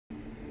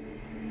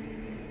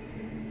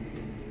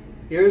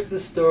Here's the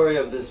story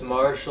of this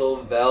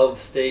Marshall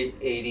Valvestate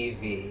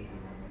 80V.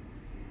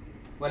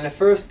 When I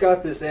first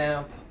got this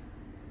amp,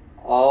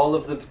 all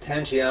of the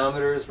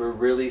potentiometers were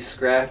really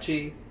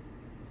scratchy,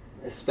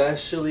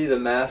 especially the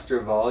master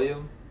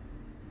volume.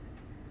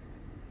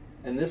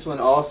 And this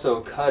one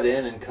also cut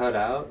in and cut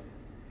out.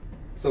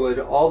 So it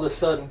would all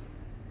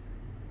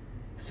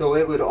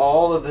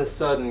of a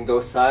sudden go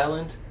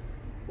silent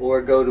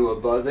or go to a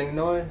buzzing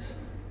noise.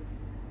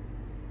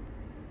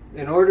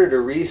 In order to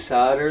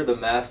resolder the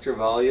master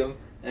volume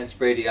and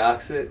spray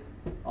deoxit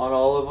on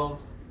all of them,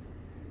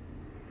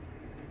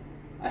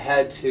 I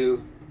had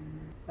to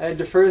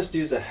first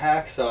use a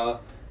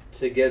hacksaw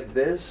to get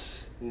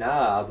this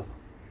knob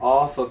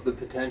off of the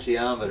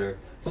potentiometer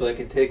so I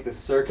could take the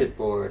circuit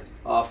board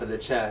off of the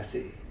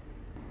chassis.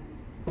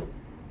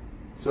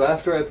 So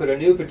after I put a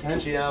new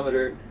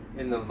potentiometer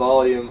in the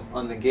volume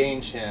on the gain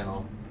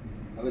channel,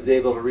 I was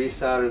able to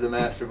resolder the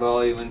master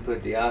volume and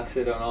put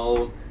deoxit on all of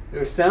them. It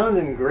was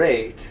sounding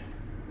great.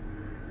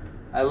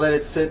 I let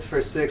it sit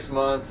for 6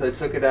 months, I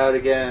took it out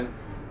again,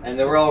 and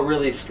they were all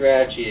really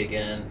scratchy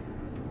again.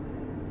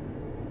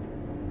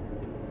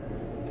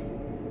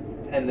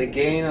 And the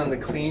gain on the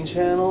clean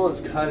channel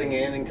is cutting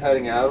in and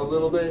cutting out a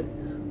little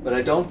bit, but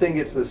I don't think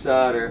it's the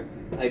solder,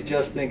 I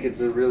just think it's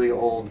a really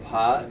old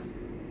pot.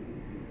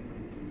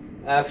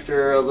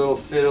 After a little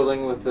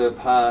fiddling with the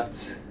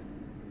pot,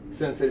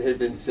 since it had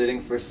been sitting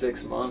for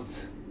 6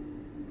 months,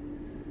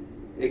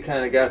 it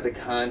kind of got the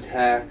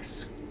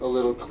contacts a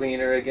little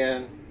cleaner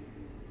again.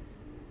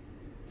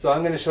 So I'm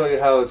going to show you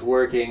how it's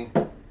working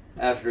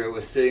after it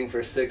was sitting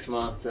for 6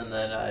 months, and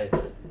then I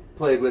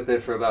played with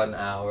it for about an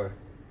hour.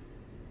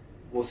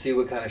 We'll see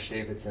what kind of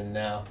shape it's in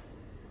now.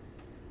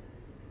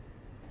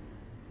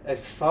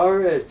 As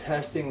far as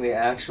testing the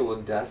actual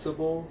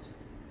decibels,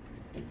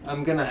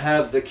 I'm going to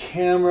have the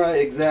camera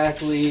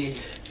exactly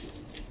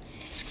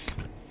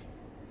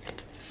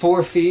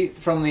 4 feet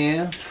from the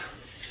amp.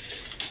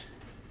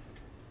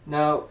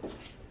 Now,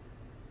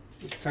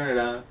 let's turn it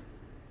on.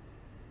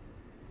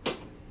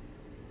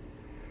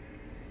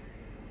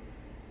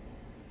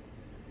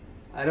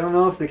 I don't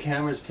know if the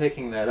camera's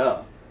picking that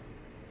up,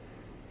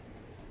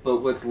 but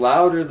what's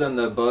louder than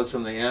the buzz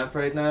from the amp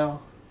right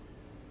now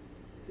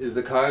is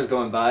the cars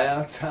going by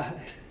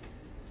outside.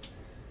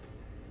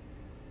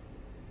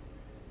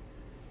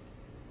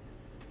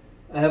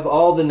 I have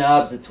all the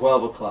knobs at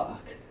 12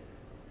 o'clock.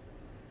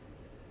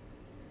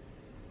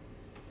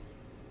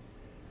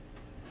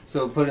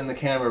 So put in the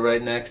camera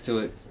right next to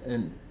it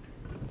and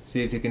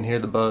see if you can hear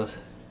the buzz.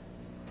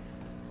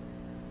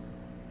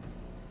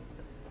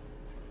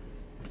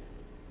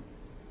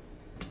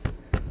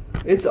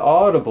 It's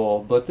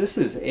audible, but this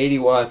is 80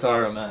 watts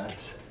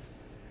RMS.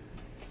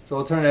 So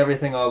I'll turn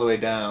everything all the way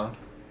down.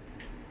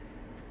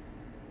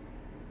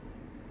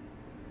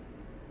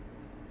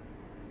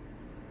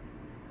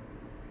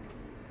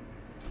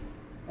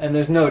 And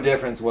there's no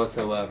difference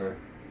whatsoever.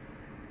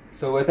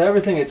 So with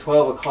everything at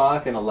 12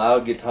 o'clock and a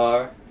loud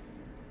guitar,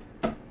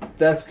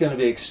 that's going to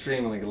be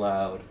extremely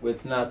loud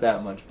with not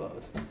that much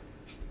buzz.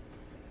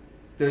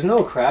 There's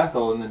no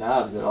crackle in the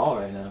knobs at all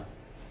right now.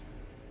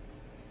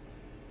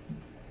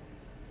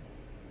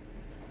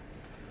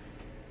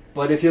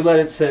 But if you let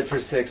it sit for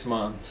 6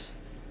 months,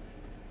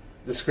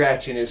 the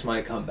scratchiness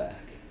might come back.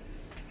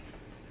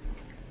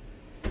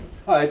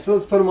 Alright, so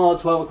let's put them all at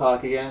 12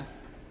 o'clock again.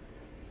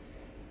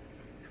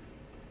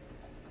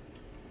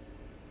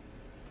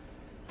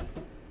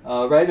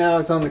 Right now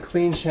it's on the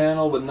clean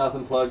channel with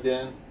nothing plugged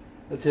in.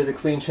 Let's hear the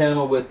clean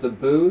channel with the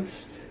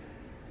boost.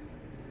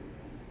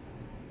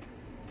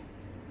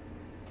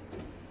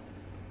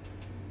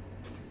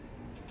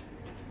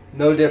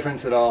 No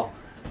difference at all.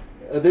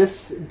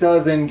 This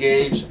does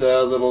engage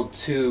the little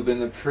tube in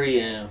the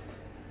preamp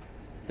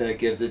that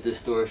gives it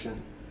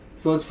distortion.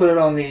 So let's put it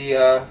on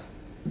the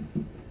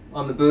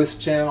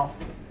boost channel.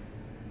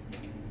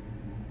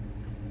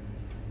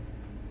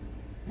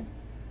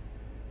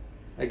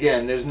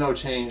 Again, there's no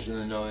change in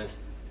the noise.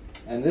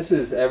 And this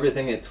is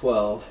everything at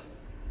 12.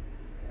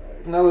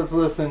 Now let's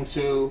listen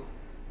to,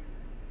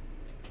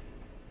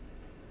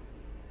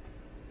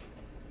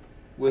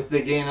 with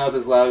the gain up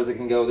as loud as it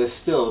can go, there's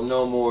still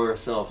no more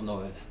self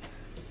noise.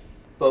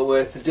 But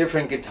with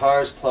different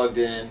guitars plugged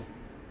in,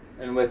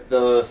 and with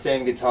the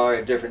same guitar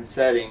at different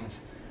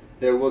settings,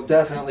 there will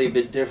definitely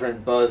be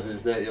different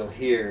buzzes that you'll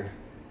hear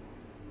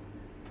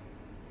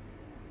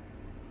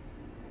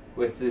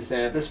with this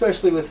amp,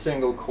 especially with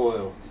single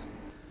coils.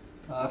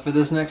 For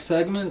this next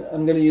segment,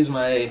 I'm going to use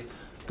my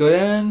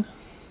Godin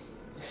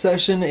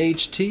Session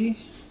HT,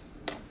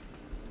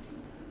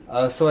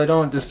 so I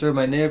don't disturb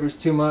my neighbors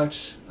too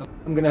much.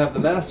 I'm going to have the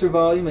master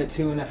volume at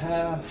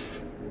 2.5,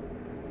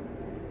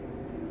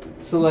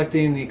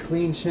 selecting the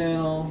clean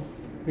channel.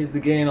 Here's the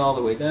gain all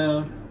the way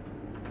down.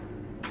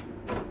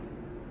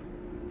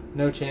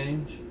 No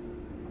change.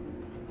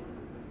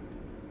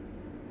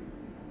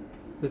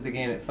 Put the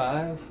gain at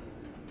 5.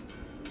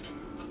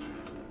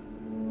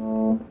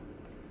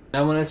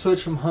 Now when I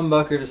switch from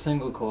humbucker to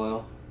single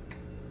coil,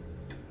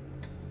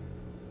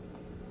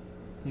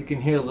 you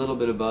can hear a little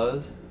bit of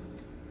buzz.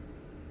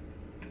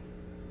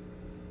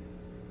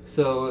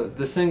 So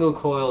the single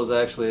coil is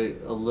actually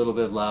a little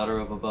bit louder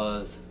of a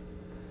buzz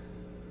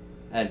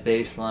at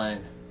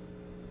baseline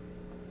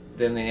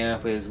than the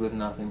amp is with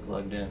nothing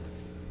plugged in.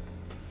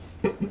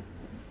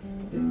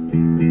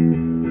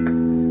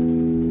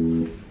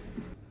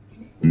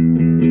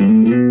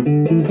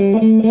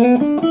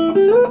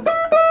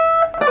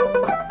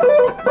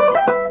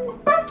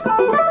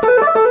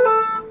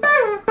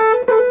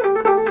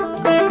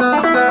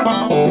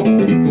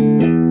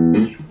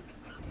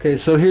 Okay,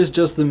 so here's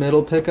just the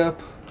middle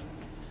pickup.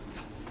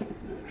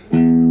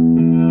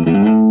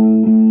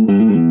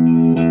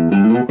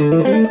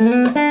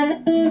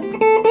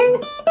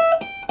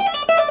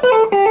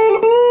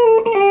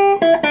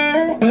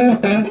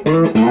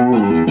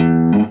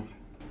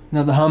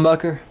 Now the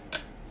humbucker.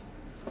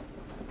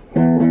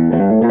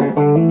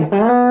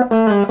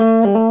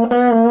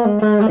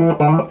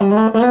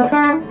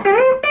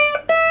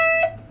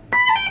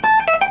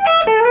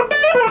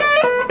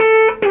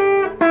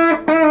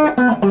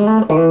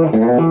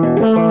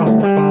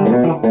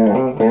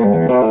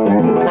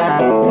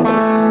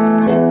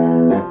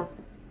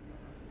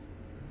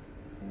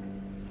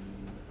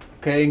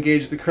 Okay,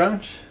 engage the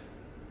crunch.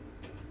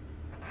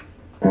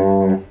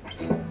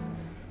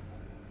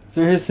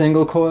 So here's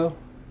single coil.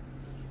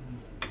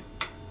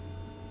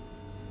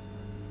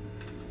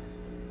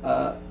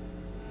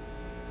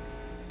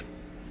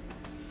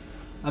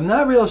 I'm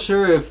not real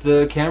sure if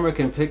the camera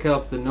can pick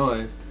up the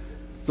noise.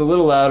 It's a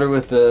little louder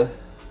with the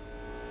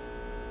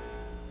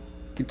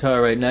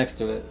guitar right next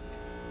to it.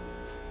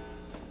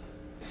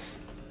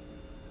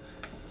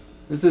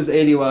 This is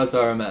 80 watts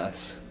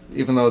RMS,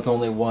 even though it's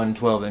only one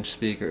 12-inch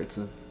speaker. It's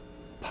a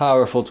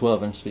powerful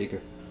 12-inch speaker.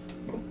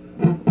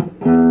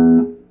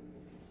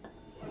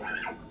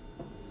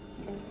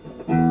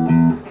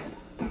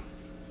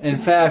 In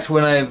fact,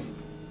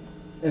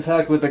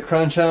 with the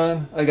crunch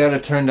on, I gotta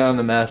turn down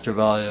the master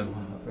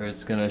volume, or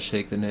it's gonna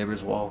shake the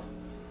neighbor's wall.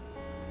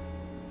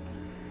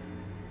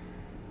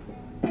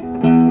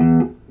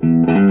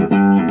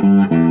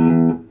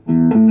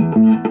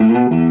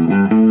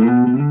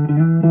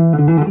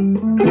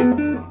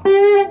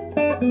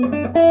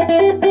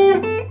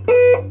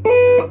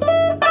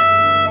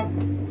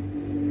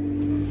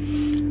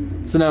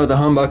 So now with the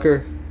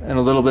humbucker and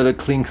a little bit of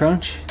clean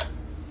crunch.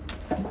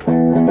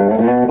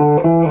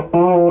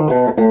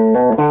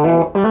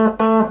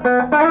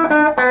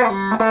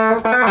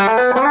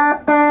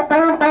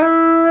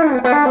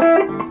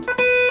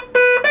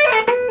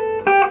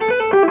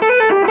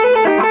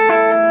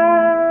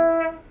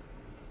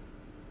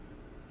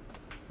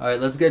 Alright,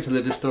 let's get to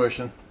the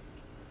distortion.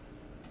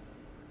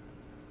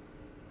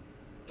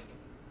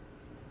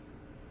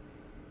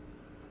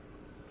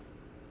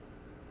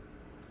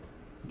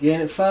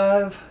 Gain at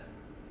 5.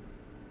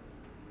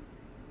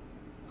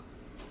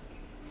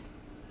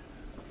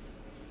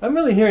 I'm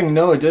really hearing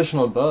no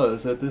additional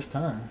buzz at this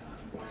time.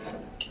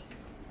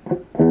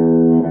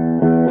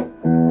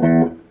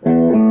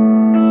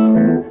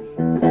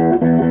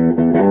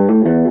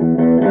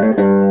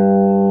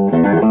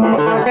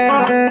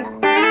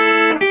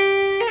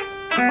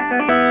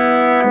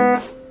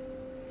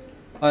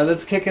 Alright,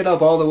 let's kick it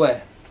up all the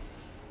way.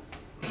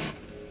 A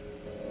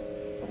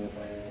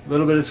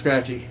little bit of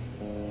scratchy.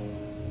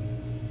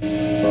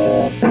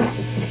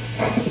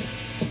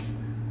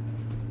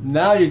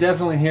 Now you're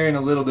definitely hearing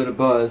a little bit of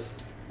buzz,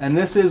 and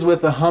this is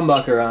with the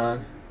humbucker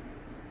on.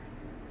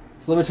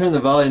 So let me turn the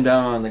volume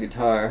down on the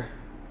guitar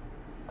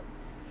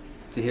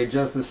to hear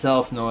just the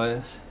self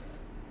noise.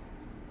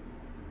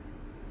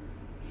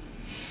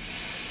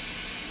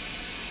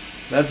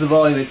 That's the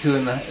volume at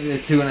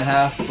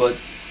 2.5, but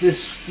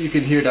this you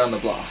can hear down the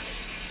block.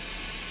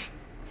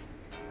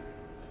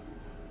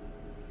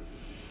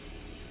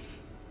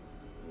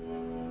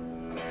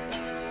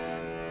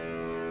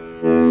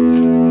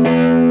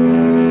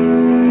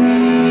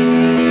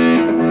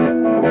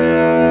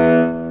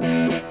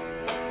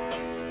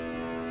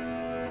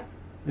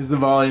 Here's the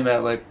volume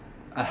at like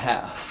a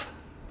half.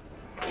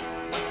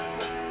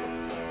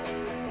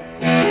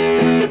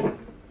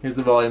 Here's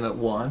the volume at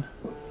 1.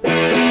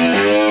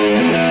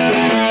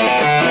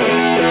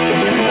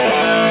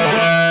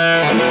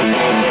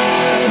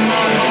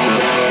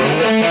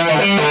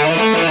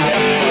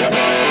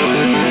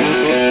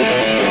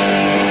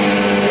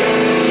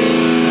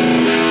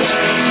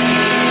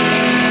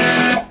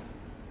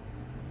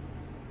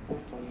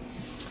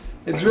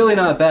 It's really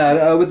not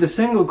bad. With the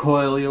single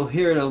coil, you'll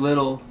hear it a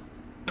little.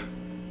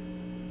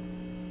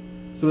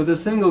 So with the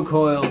single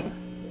coil,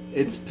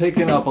 it's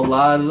picking up a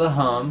lot of the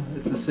hum.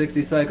 It's a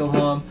 60 cycle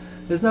hum.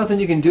 There's nothing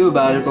you can do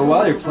about it, but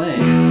while you're playing,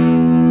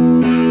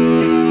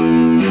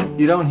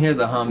 you don't hear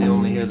the hum, you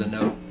only hear the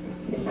note.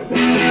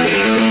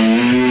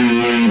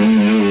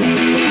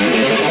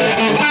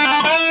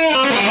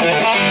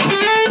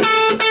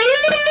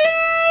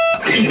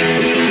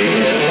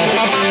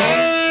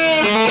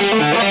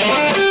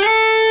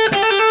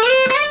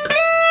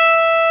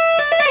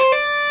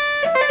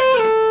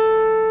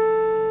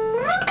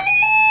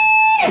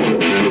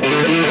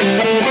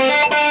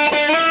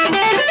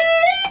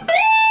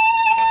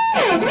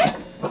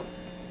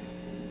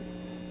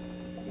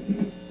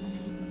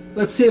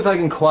 Let's see if I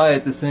can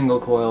quiet the single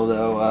coil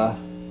though.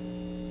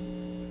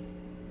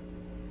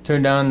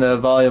 Turn down the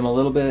volume a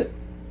little bit.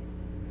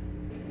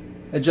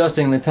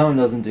 Adjusting the tone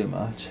doesn't do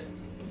much.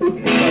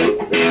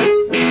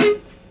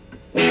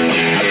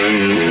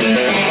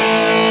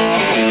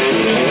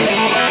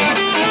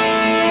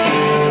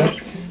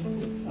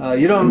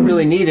 You don't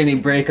really need any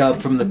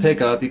breakup from the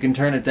pickup. You can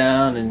turn it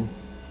down and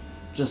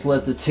just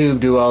let the tube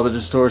do all the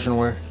distortion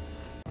work.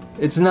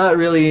 It's not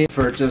really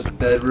for just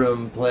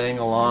bedroom playing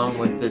along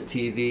with the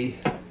TV.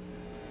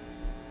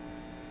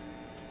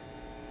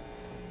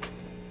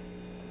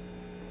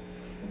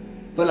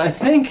 But I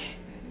think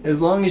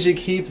as long as you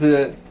keep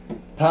the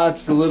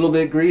pots a little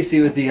bit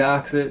greasy with the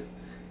oxit,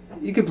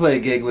 you could play a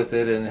gig with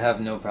it and have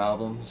no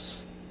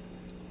problems.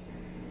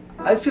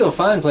 I'd feel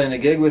fine playing a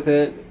gig with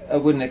it. I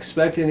wouldn't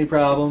expect any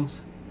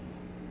problems.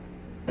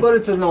 But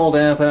it's an old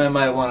amp and I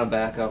might want to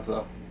back up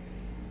though,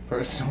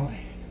 personally.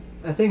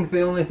 I think the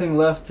only thing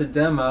left to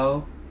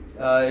demo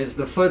is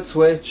the foot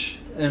switch,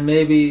 and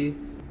maybe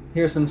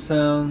hear some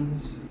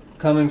sounds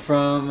coming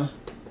from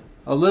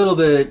a little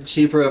bit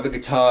cheaper of a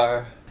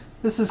guitar.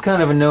 This is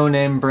kind of a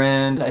no-name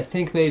brand, I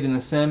think made in the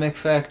Samick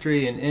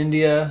factory in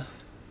India.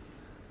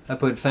 I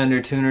put Fender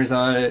tuners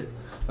on it,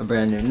 a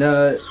brand new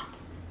nut.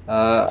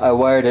 I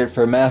wired it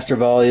for master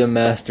volume,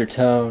 master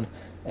tone,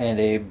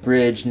 and a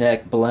bridge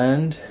neck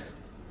blend.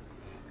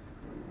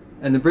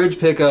 And the bridge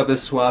pickup is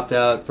swapped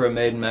out for a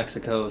made in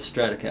Mexico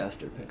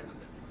Stratocaster pickup.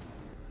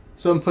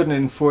 So I'm putting it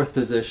in 4th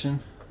position.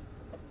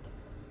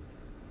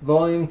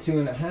 Volume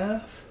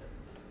 2.5.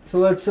 So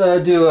let's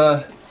do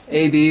a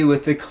A-B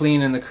with the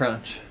clean and the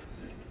crunch.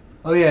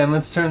 Oh yeah, and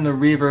let's turn the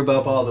reverb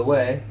up all the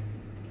way.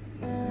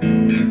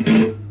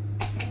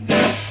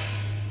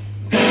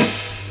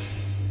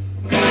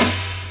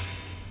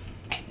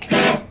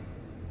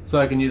 So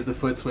I can use the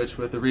foot switch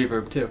with the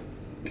reverb too.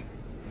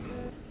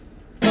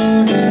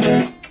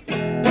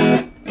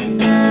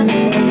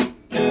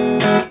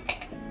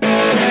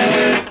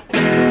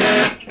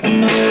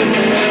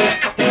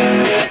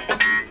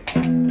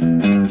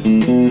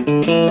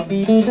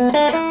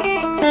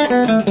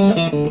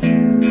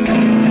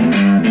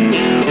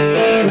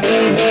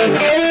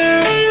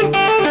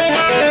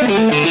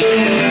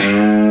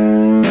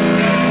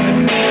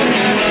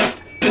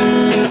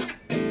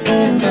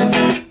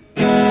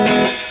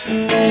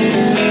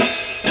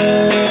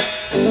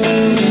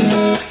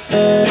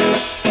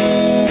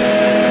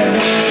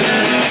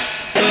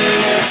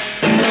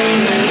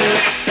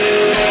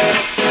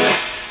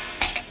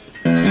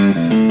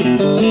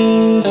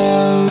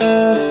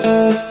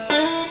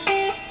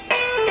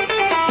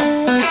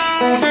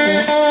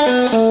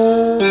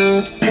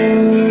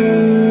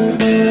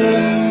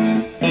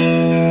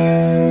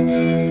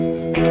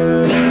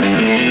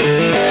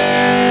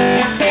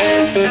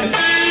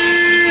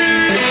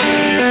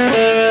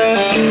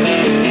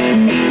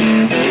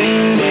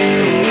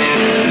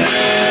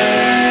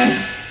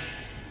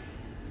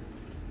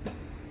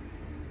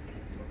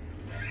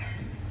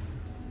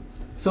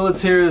 So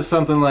let's hear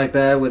something like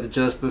that with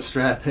just the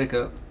Strat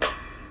pickup.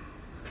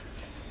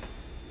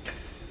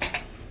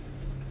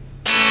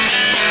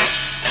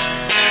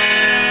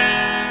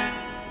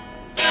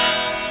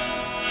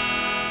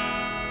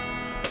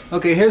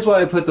 Okay, here's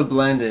why I put the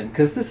blend in,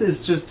 because this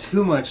is just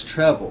too much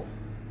treble.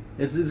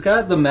 It's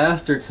got the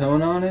master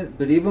tone on it,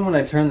 but even when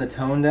I turn the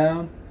tone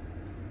down,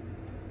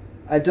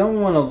 I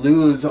don't want to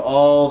lose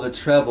all the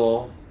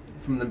treble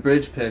from the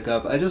bridge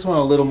pickup. I just want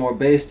a little more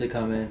bass to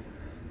come in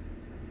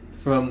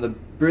from the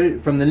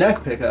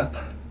neck pickup.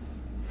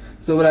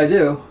 So what I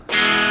do,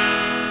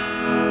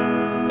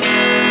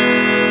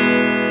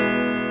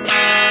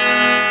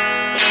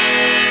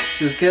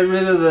 just get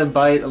rid of the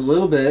bite a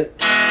little bit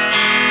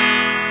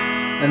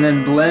and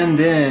then blend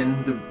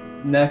in the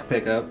neck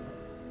pickup,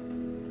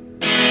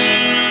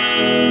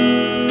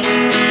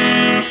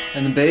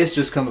 and the bass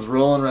just comes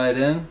rolling right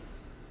in.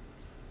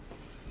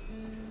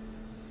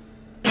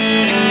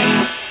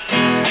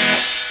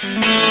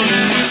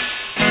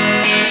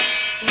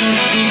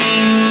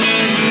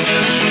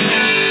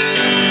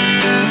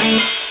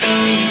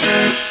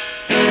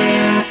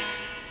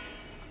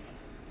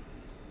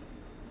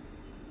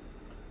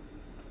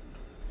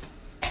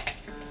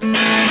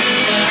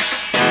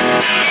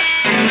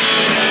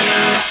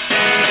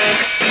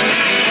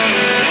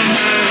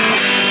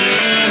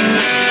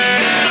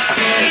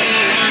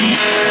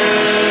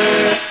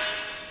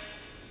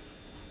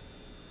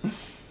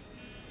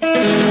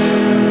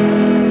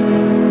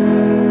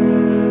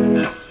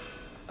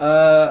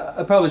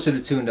 I probably should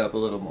have tuned up a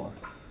little more,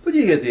 but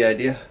you get the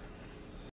idea.